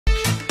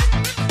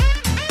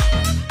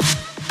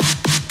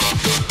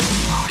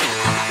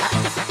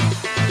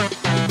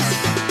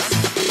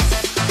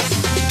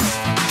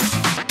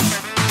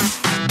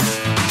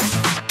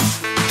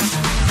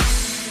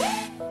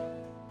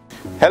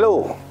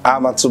Hello,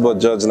 I'm Atubo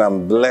George and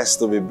I'm blessed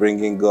to be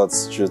bringing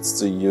God's truth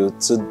to you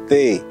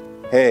today.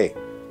 Hey,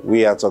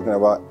 we are talking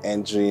about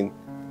entering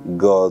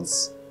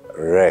God's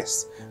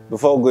rest.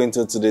 Before going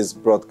to today's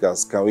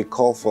broadcast, can we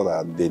call for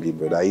our daily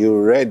bread? Are you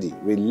ready?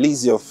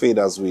 Release your faith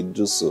as we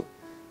do so.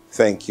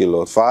 Thank you,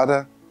 Lord.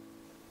 Father,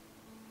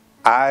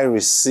 I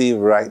receive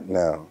right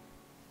now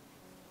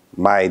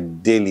my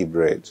daily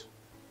bread.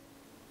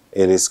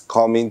 It is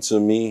coming to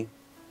me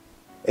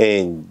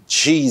in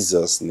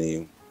Jesus'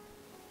 name.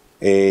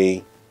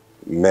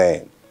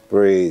 Amen.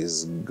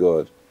 Praise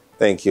God.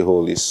 Thank you,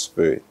 Holy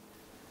Spirit.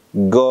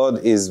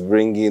 God is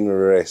bringing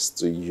rest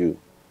to you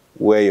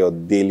where your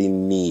daily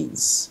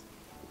needs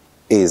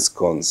is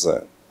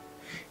concerned.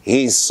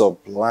 He's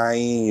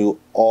supplying you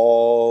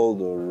all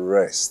the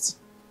rest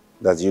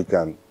that you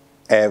can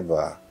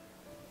ever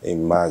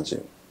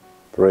imagine.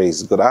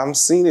 Praise God. I'm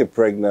seeing a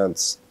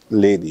pregnant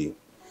lady.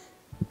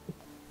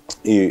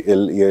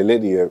 You're a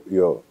lady,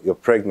 you're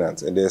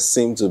pregnant, and there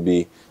seem to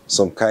be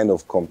some kind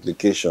of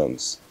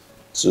complications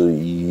to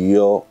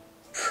your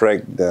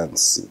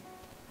pregnancy.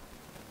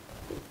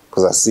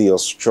 Because I see you're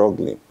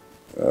struggling,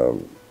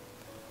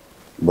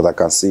 but I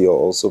can see you're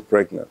also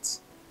pregnant.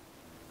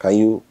 Can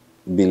you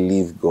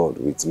believe God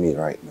with me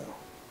right now?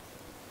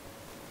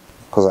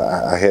 Because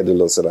I heard the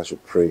Lord said I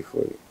should pray for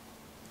you.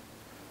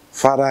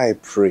 Father, I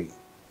pray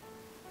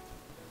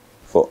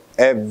for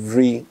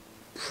every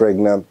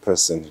pregnant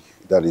person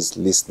that is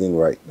listening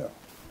right now.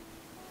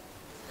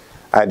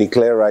 I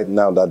declare right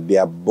now that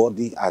their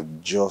body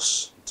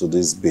adjusts to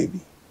this baby.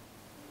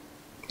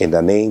 In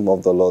the name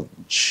of the Lord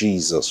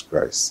Jesus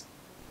Christ.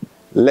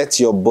 Let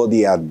your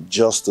body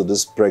adjust to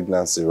this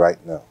pregnancy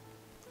right now.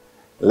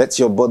 Let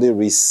your body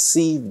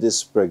receive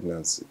this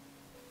pregnancy.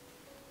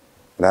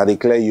 And I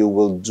declare you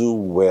will do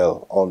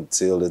well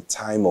until the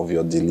time of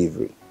your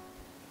delivery.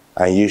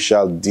 And you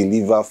shall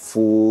deliver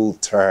full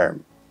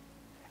term.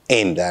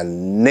 In the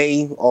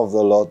name of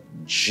the Lord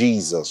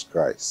Jesus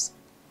Christ.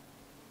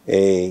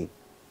 Amen.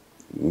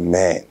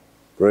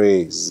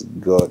 Praise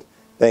God.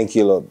 Thank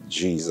you, Lord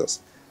Jesus.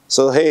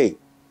 So, hey,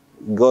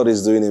 God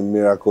is doing a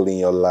miracle in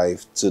your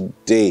life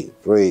today.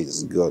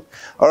 Praise God.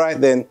 All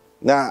right, then.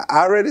 Now,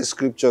 I read a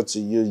scripture to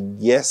you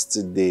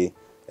yesterday,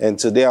 and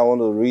today I want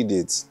to read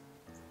it.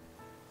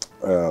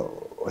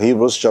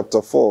 Hebrews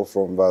chapter 4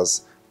 from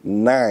verse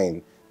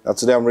 9. Now,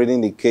 today I'm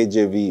reading the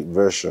KJV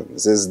version.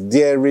 It says,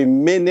 "There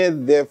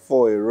remaineth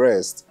therefore a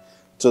rest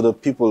to the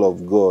people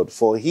of God,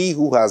 for he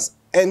who has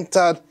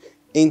entered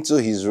into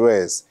his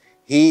rest,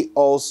 he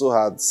also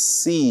had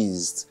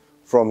ceased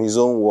from his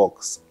own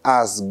works,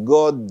 as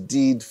God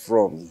did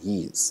from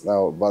his."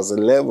 Now, verse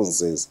 11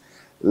 says,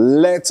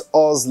 "Let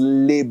us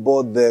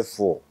labor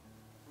therefore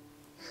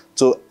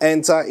to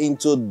enter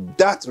into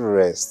that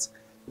rest,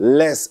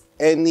 lest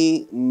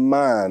any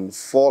man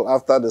fall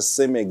after the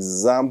same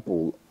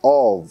example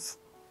of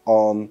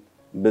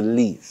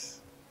unbelief."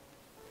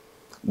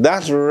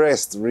 That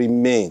rest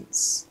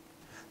remains.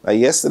 Now,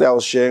 yesterday I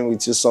was sharing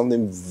with you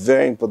something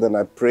very important.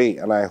 I pray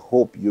and I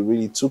hope you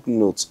really took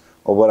note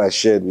of what I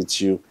shared with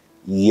you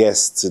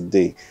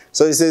yesterday.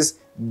 So it says,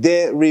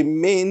 there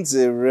remains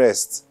a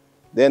rest.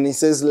 Then it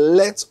says,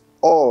 let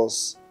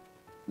us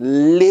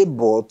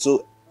labor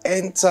to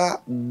enter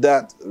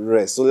that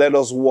rest. So let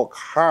us work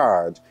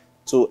hard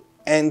to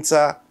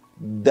enter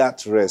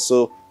that rest.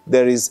 So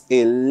there is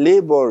a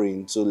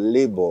laboring to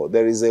labor.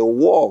 There is a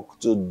work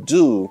to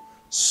do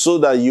so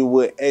that you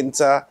will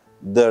enter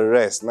the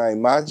rest. Now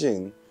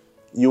imagine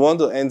you want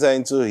to enter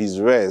into his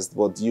rest,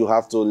 but you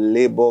have to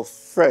labor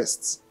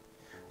first.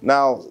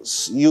 Now,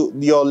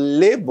 your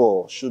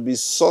labor should be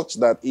such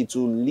that it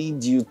will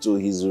lead you to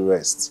his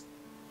rest.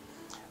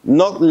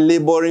 Not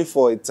laboring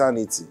for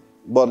eternity,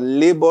 but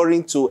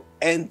laboring to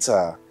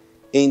enter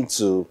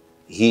into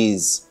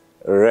his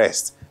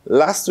rest.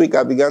 Last week,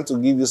 I began to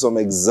give you some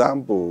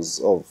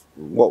examples of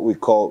what we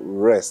call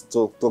rest.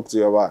 Talk to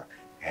you about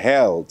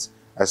health.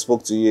 I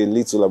spoke to you a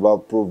little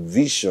about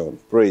provision.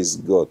 Praise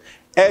God.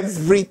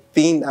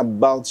 Everything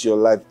about your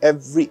life,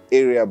 every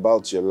area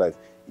about your life,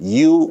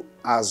 you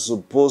are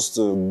supposed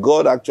to,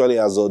 God actually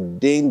has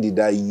ordained it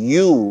that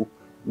you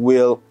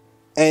will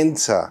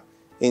enter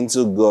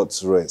into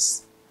God's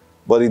rest.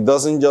 But it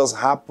doesn't just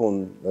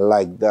happen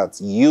like that.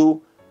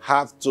 You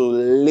have to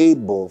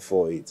labor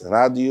for it. And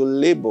how do you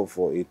labor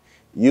for it?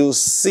 You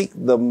seek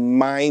the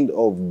mind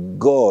of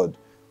God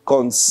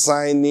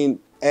concerning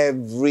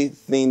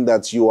everything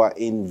that you are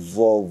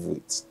involved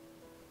with.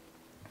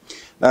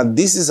 Now,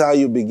 this is how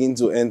you begin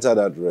to enter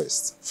that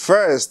rest.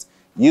 First,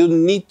 you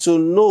need to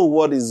know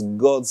what is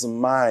God's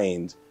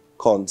mind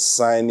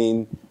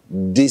concerning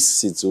this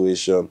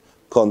situation,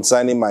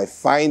 concerning my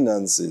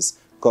finances,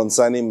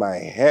 concerning my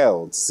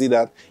health. See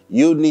that?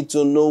 You need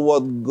to know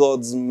what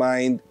God's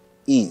mind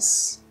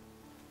is.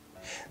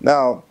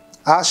 Now,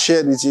 I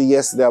shared with you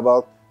yesterday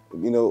about,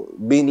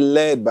 being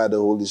led by the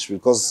Holy Spirit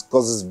because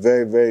it's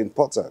very, very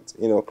important.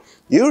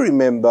 You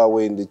remember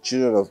when the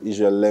children of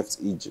Israel left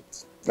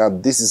Egypt. Now,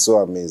 this is so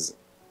amazing.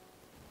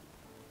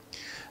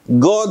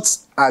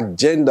 God's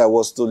agenda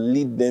was to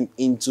lead them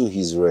into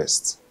his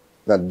rest.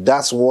 Now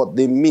that's what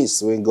they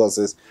miss when God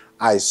says,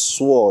 I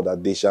swore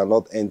that they shall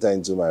not enter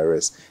into my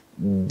rest.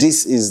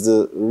 This is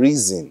the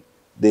reason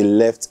they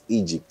left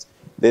Egypt.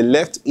 They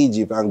left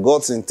Egypt, and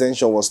God's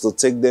intention was to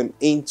take them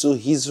into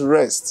his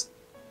rest.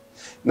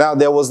 Now,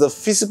 there was the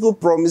physical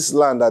promised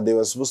land that they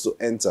were supposed to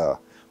enter.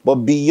 But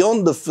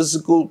beyond the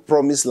physical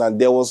promised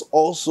land, there was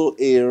also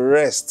a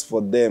rest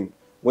for them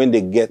when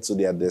they get to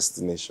their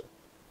destination.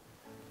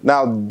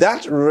 Now,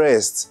 that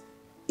rest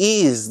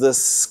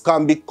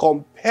can be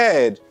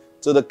compared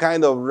to the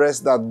kind of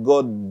rest that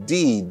God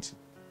did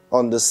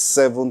on the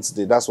seventh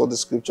day. That's what the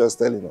scripture is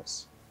telling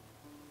us.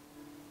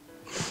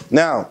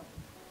 Now,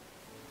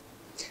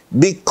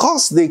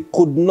 because they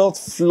could not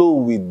flow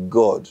with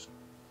God,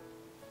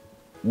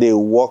 they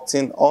walked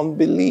in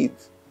unbelief.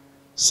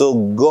 So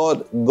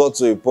God got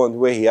to a point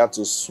where he had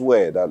to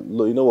swear that,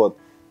 you know what,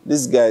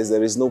 these guys,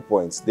 there is no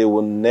point. They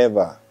will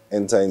never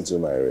enter into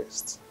my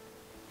rest.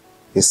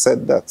 He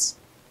said that.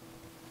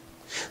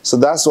 So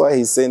that's why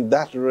he's saying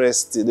that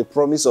rest, the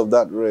promise of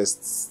that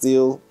rest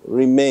still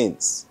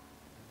remains.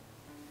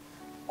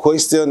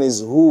 Question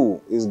is,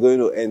 who is going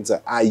to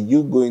enter? Are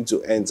you going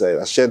to enter?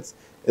 I shared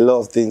a lot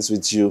of things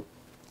with you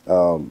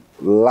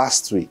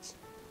last week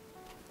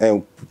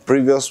and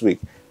previous week.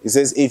 It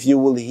says, if you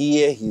will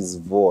hear his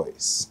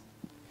voice,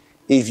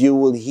 if you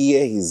will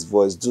hear his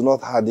voice, do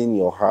not harden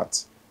your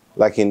heart,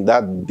 like in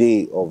that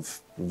day of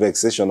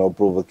vexation or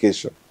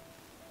provocation.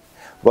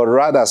 But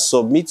rather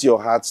submit your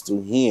heart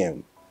to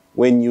him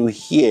when you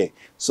hear,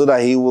 so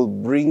that he will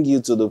bring you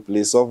to the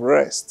place of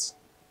rest.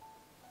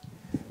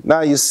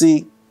 Now you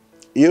see,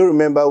 you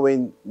remember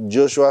when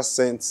Moses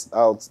sent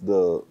out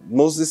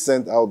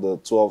the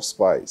 12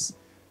 spies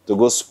to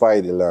go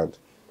spy the land.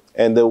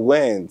 And they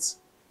went,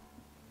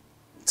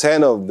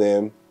 10 of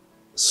them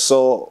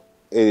saw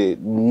a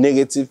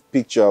negative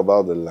picture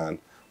about the land,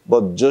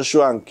 but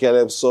Joshua and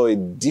Caleb saw a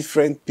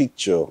different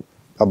picture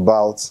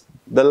about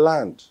the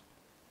land.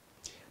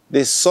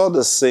 They saw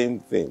the same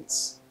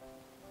things,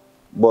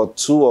 but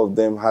 2 of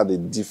them had a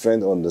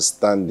different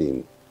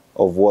understanding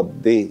of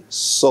what they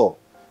saw.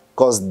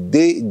 Because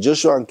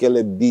Joshua and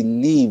Caleb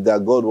believed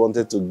that God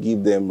wanted to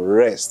give them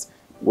rest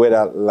where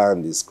that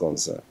land is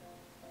concerned.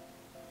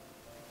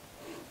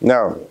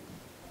 Now,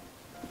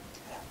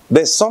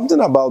 there's something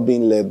about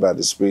being led by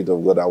the Spirit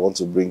of God I want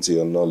to bring to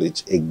your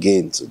knowledge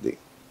again today.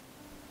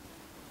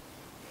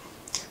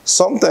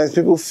 Sometimes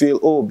people feel,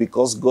 oh,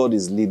 because God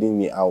is leading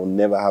me, I will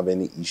never have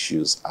any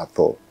issues at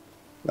all.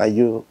 Now,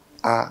 you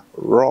are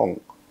wrong.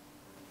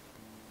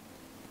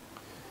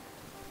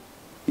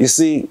 You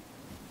see,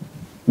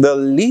 the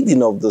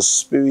leading of the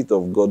Spirit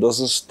of God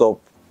doesn't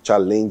stop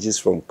challenges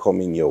from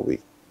coming your way.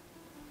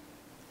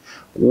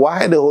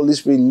 Why the Holy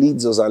Spirit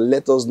leads us and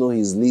let us know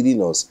he's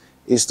leading us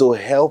is to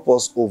help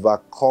us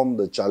overcome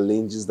the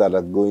challenges that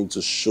are going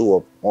to show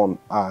up on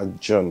our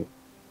journey.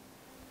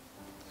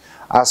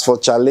 As for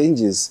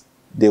challenges,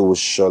 they will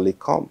surely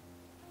come.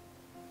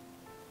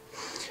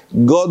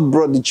 God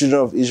brought the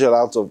children of Israel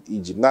out of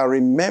Egypt. Now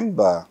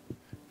remember,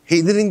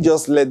 he didn't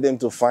just let them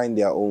to find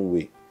their own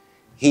way.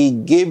 He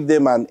gave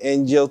them an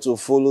angel to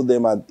follow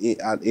them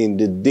in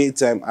the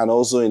daytime and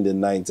also in the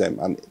nighttime.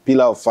 And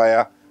pillar of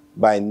fire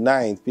by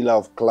night, pillar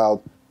of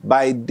cloud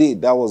by day.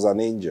 That was an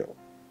angel.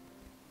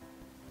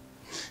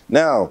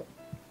 Now,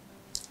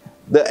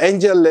 the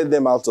angel led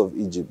them out of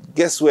Egypt.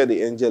 Guess where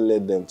the angel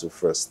led them to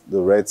first? The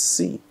Red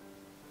Sea.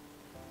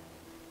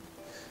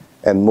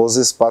 And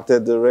Moses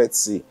parted the Red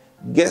Sea.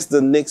 Guess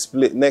the next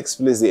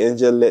place the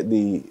angel led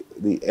the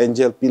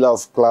angel, pillar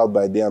of cloud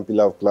by day and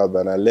pillar of cloud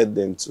by night, led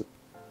them to?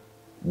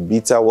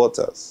 Bitter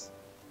waters.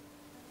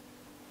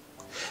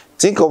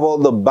 Think of all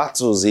the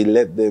battles he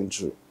led them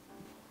through.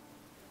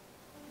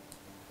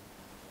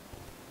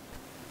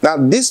 Now,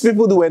 these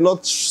people who were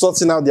not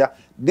sorting out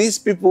these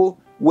people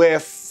were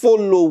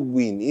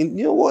following.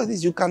 You know what it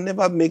is? You can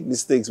never make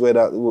mistakes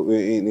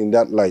in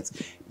that light.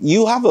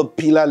 You have a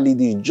pillar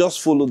leading you,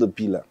 just follow the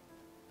pillar.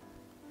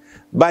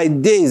 By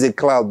day is a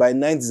cloud, by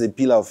night is a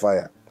pillar of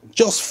fire.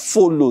 Just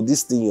follow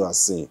this thing you are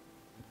seeing.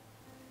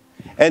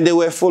 And they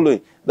were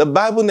following. The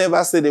Bible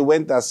never said they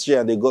went astray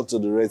and they got to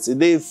the Red Sea.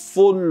 They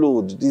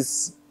followed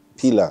this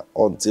pillar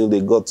until they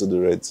got to the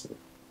Red Sea.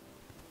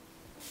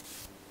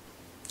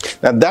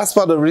 Now that's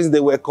part of the reason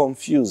they were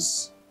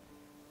confused.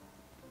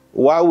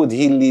 Why would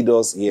he lead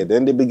us here?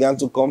 Then they began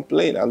to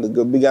complain and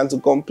they began to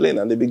complain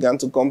and they began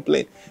to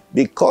complain.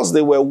 Because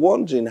they were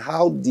wondering,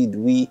 how did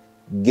we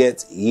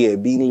get here?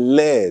 Being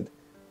led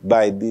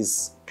by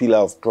this pillar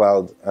of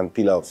cloud and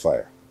pillar of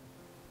fire.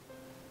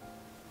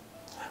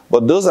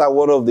 But those are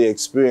one of the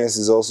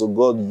experiences also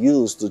God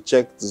used to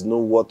check to know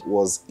what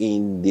was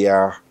in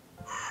their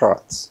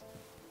hearts.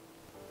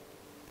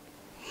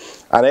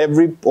 And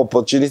every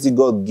opportunity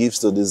God gives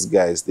to these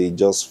guys, they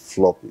just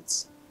flop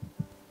it.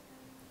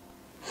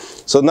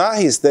 So now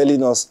he's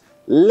telling us,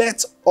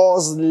 let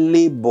us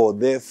labor,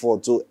 therefore,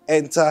 to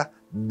enter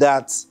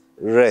that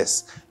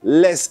rest,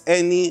 lest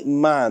any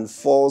man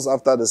falls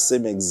after the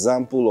same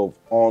example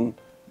of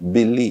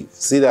unbelief.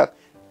 See that?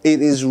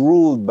 It is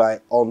ruled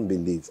by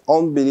unbelief.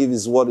 Unbelief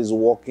is what is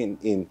working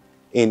in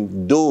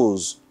in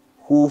those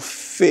who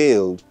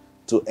failed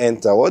to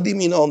enter. What do you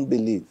mean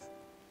unbelief?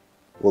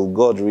 Will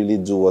God really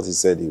do what he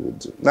said he would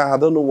do? Now, I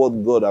don't know what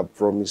God had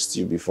promised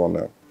you before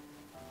now.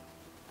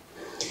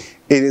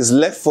 It is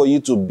left for you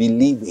to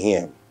believe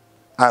him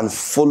and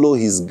follow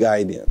his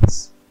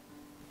guidance.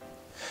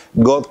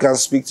 God can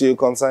speak to you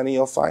concerning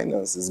your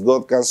finances.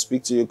 God can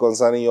speak to you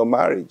concerning your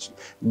marriage.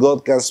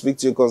 God can speak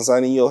to you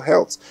concerning your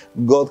health.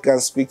 God can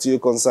speak to you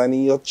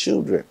concerning your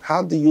children.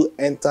 How do you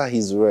enter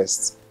his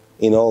rest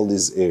in all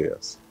these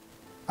areas?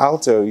 I'll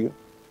tell you.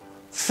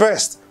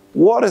 First,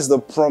 what is the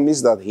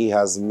promise that he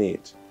has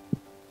made?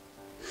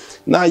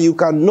 Now, you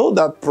can know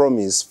that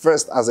promise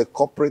first as a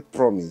corporate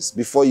promise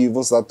before you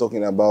even start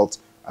talking about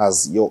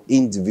as your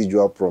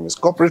individual promise.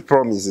 Corporate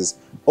promise is,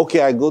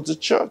 okay, I go to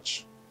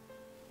church.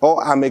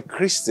 Or I'm a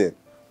Christian.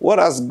 What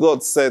has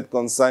God said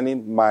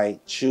concerning my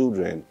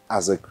children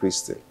as a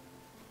Christian?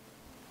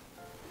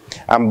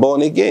 I'm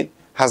born again.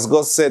 Has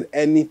God said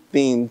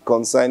anything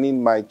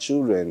concerning my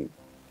children?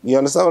 You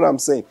understand what I'm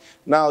saying?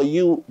 Now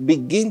you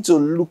begin to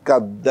look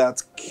at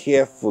that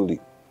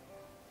carefully.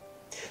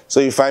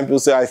 So you find people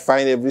say, I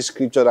find every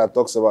scripture that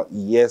talks about,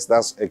 yes,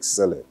 that's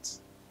excellent.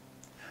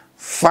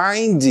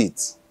 Find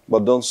it,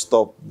 but don't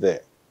stop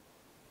there.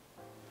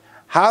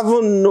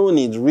 Haven't known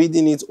it,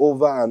 reading it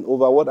over and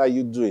over, what are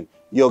you doing?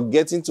 You're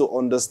getting to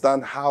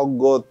understand how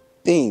God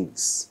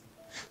thinks.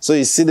 So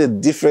you see the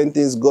different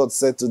things God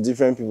said to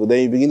different people.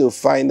 Then you begin to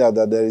find out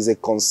that there is a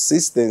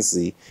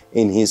consistency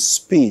in his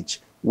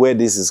speech where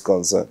this is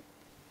concerned.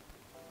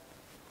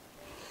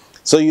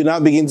 So you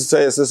now begin to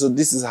tell yourself, so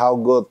this is how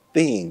God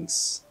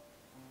thinks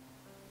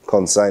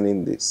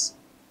concerning this.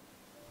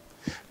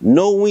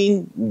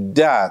 Knowing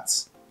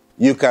that,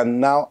 you can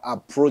now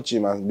approach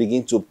him and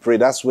begin to pray.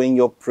 That's when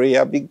your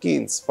prayer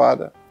begins.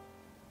 Father,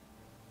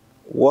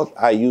 what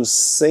are you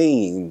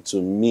saying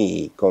to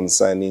me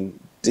concerning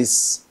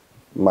this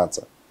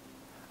matter?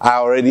 I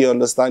already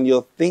understand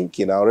your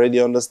thinking. I already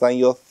understand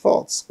your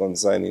thoughts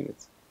concerning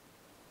it.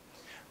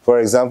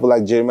 For example,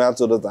 like Jeremiah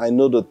told us, I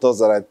know the thoughts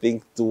that I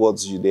think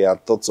towards you. They are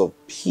thoughts of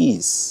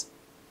peace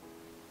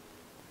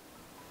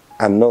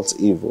and not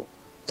evil.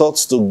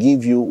 Thoughts to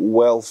give you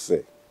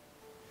welfare,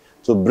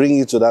 to bring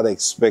you to that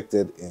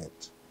expected end.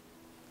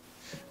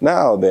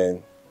 Now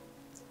then,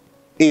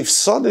 if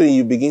suddenly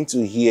you begin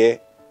to hear,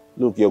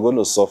 look, you're going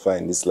to suffer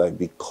in this life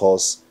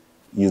because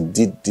you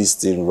did this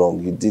thing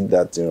wrong, you did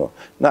that thing wrong.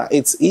 Now,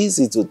 it's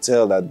easy to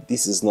tell that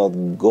this is not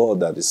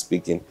God that is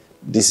speaking.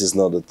 This is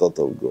not the thought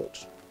of God.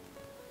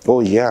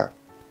 Oh yeah,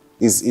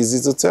 it's easy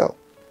to tell.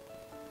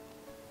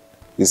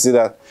 You see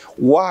that?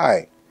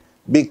 Why?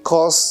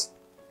 Because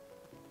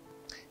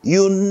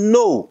you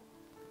know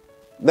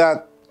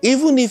that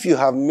even if you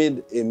have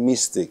made a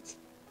mistake,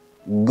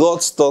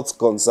 God's thoughts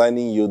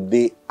concerning you,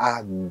 they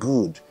are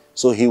good.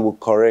 So he will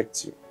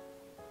correct you.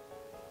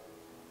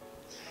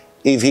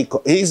 If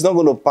he's not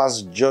going to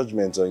pass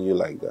judgment on you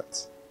like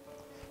that.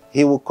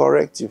 He will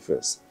correct you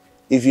first.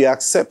 If you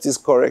accept his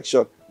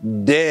correction,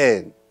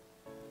 then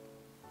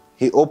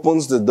he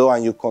opens the door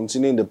and you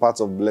continue in the path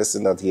of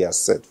blessing that he has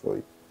set for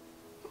you.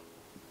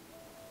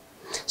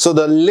 So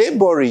the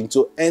laboring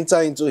to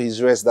enter into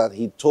his rest that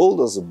he told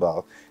us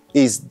about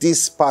is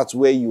this part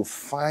where you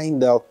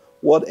find out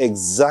what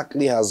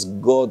exactly has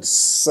God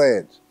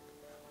said.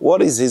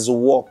 What is his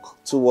walk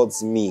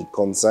towards me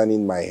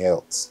concerning my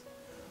health?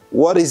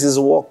 What is his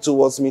walk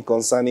towards me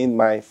concerning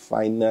my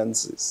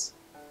finances?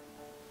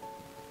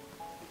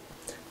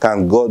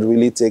 Can God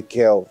really take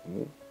care of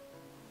me?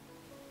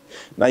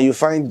 Now you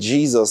find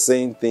Jesus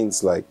saying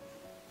things like,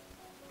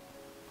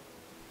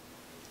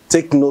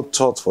 take no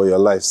thought for your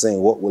life, saying,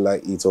 what will I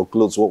eat? Or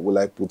clothes, what will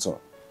I put on?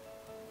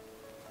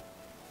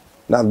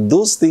 Now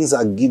those things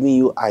are giving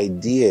you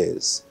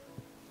ideas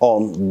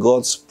on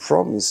God's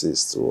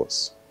promises to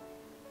us.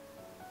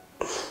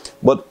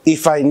 But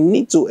if I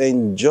need to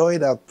enjoy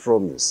that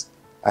promise,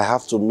 I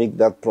have to make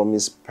that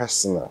promise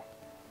personal.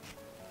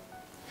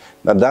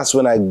 Now that's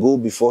when I go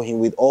before him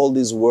with all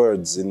these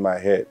words in my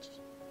head.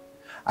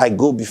 I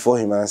go before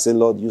him and I say,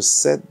 Lord, you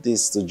said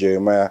this to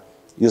Jeremiah.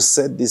 You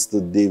said this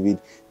to David.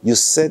 You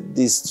said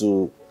this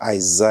to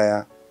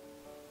Isaiah.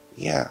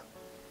 Yeah.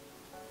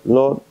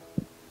 Lord,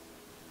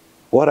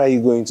 what are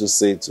you going to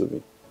say to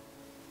me?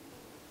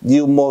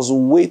 You must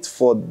wait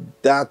for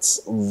that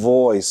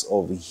voice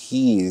of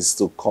his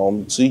to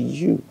come to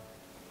you.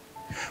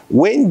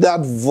 When that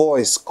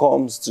voice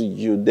comes to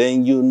you,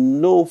 then you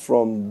know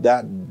from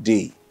that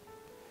day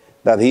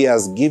that he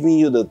has given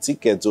you the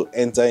ticket to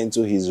enter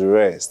into his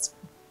rest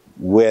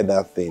where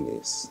that thing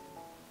is.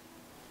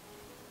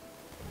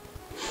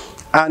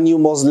 And you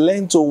must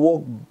learn to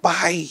walk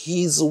by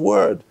his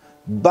word,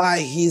 by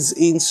his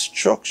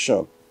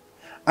instruction.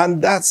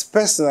 And that's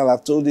personal.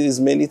 I've told you this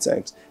many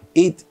times.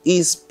 It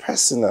is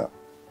personal.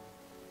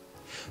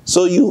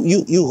 So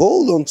you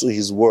hold on to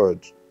his word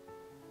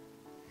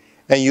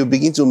and you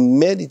begin to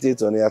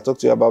meditate on it. I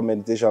talked to you about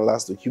meditation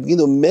last week. You begin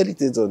to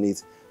meditate on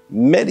it,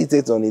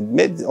 meditate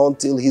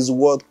until his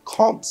word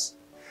comes.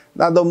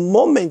 Now, the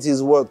moment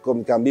his word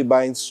comes, it can be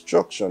by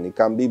instruction. It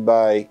can be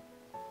by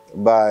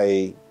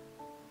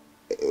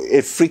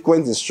a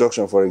frequent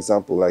instruction, for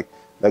example, like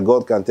that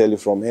God can tell you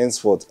from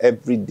henceforth,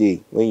 every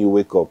day when you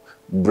wake up,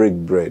 break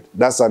bread.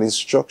 That's an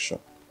instruction.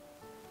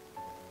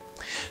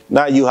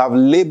 Now you have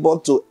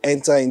labored to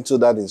enter into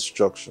that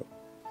instruction.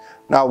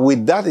 Now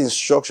with that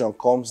instruction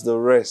comes the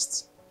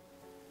rest.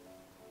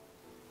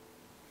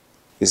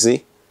 You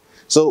see?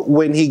 So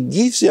when he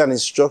gives you an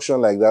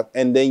instruction like that,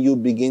 and then you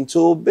begin to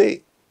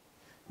obey.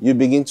 You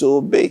begin to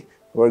obey.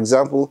 For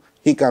example,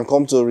 he can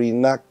come to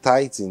reenact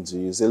tithing to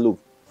you. Say, look,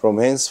 from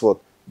henceforth,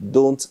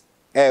 don't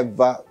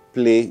ever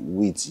play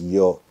with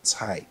your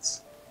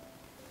tithes.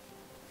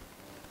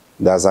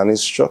 That's an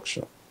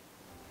instruction.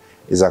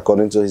 It's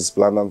according to his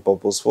plan and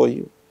purpose for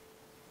you.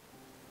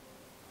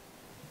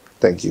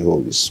 Thank you,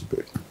 Holy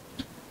Spirit.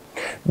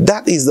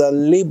 That is the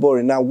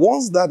laboring. Now,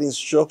 once that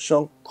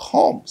instruction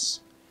comes,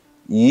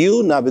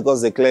 you now,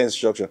 because the clear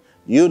instruction,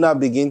 you now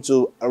begin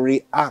to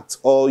react,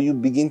 or you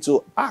begin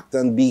to act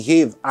and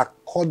behave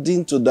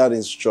according to that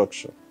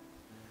instruction.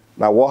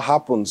 Now, what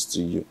happens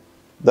to you?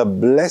 The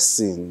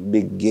blessing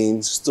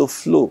begins to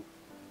flow.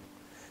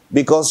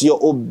 Because your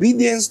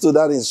obedience to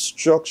that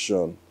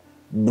instruction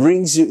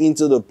brings you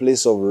into the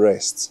place of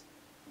rest.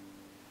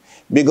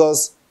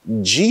 Because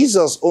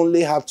Jesus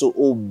only had to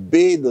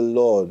obey the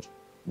Lord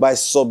by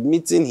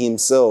submitting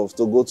himself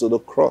to go to the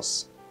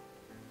cross.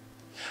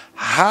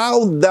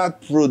 How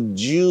that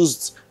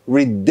produced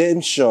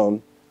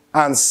redemption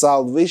and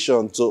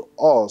salvation to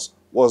us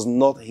was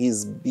not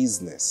his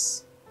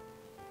business.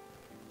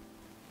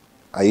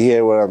 I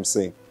hear what I'm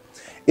saying.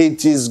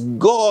 It is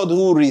God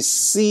who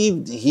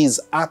received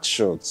his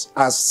actions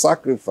as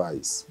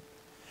sacrifice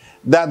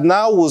that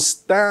now will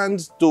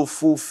stand to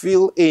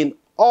fulfill in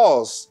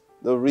us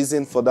the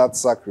reason for that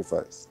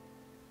sacrifice.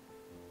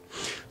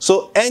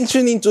 So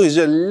entering into his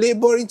rest,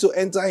 laboring to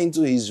enter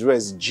into his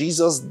rest,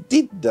 Jesus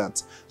did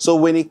that. So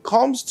when it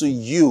comes to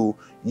you,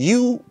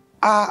 you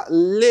are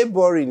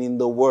laboring in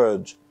the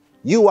word.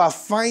 You are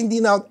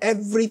finding out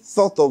every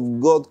thought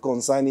of God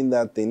concerning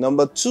that thing.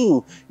 Number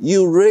two,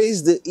 you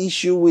raise the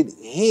issue with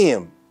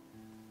him.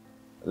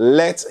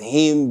 Let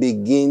him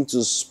begin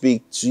to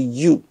speak to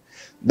you.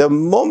 The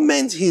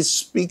moment he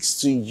speaks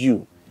to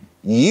you,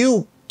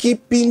 you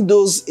keeping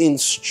those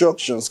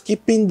instructions,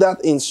 keeping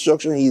that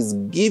instruction he's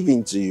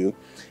giving to you,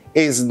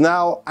 is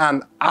now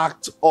an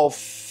act of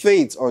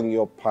faith on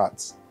your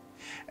part.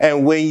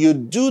 And when you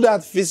do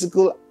that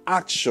physical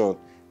action,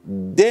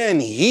 then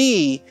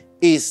he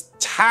is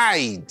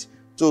tied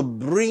to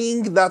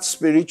bring that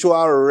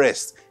spiritual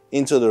rest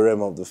into the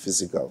realm of the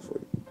physical for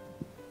you.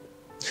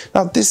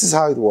 Now, this is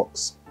how it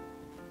works.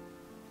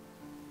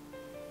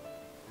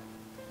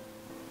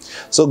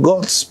 So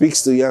God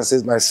speaks to you and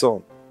says, my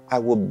son, I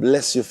will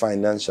bless you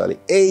financially.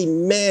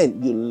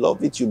 Amen. You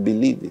love it, you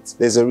believe it.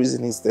 There's a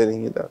reason he's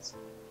telling you that.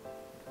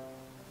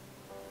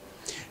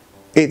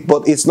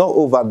 But it's not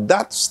over.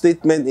 That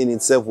statement in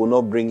itself will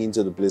not bring you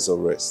into the place of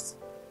rest.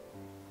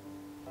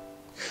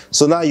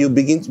 So now you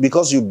begin,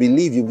 because you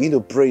believe, you begin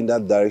to pray in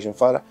that direction.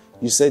 Father,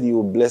 you said you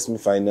will bless me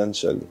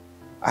financially.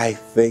 I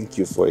thank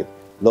you for it.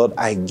 Lord,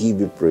 I give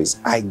you praise.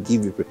 I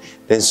give you praise.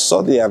 Then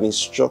suddenly an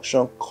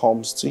instruction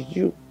comes to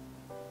you.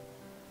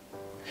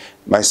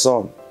 My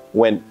son,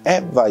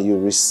 whenever you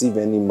receive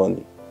any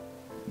money,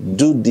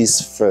 do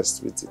this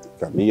first with it. It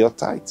can be your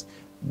tithe.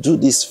 Do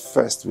this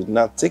first with it.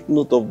 Now take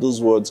note of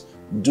those words.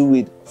 Do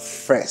it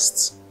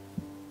first.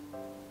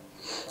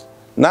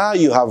 Now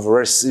you have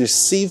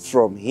received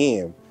from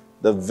him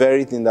the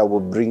very thing that will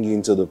bring you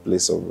into the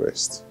place of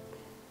rest.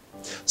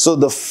 So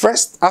the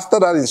first, after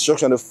that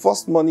instruction, the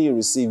first money you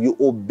receive, you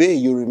obey,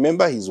 you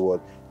remember his word.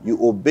 You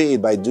obey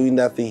by doing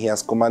that thing he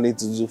has commanded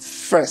to do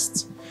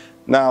first.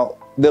 Now,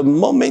 the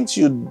moment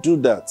you do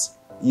that,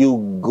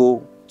 you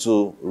go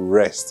to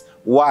rest.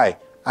 Why?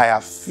 I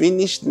have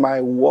finished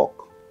my work.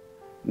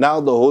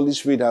 Now the Holy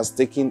Spirit has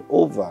taken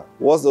over.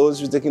 What's the Holy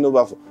Spirit taking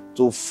over for?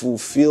 To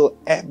fulfill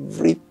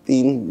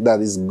everything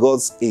that is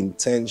God's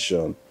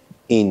intention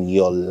in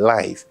your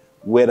life.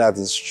 Why that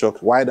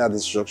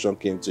instruction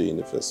came to you in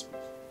the first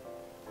place.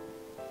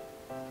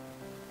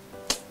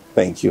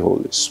 Thank you,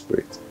 Holy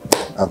Spirit.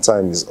 Our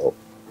time is up.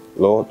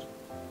 Lord,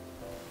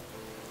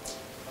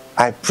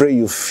 I pray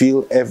you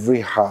fill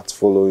every heart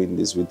following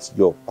this with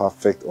your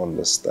perfect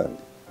understanding.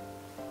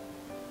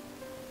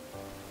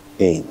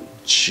 In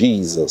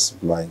Jesus'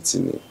 mighty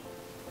name.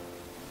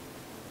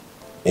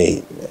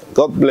 Amen.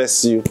 God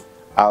bless you.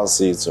 I'll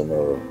see you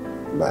tomorrow.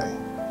 Bye.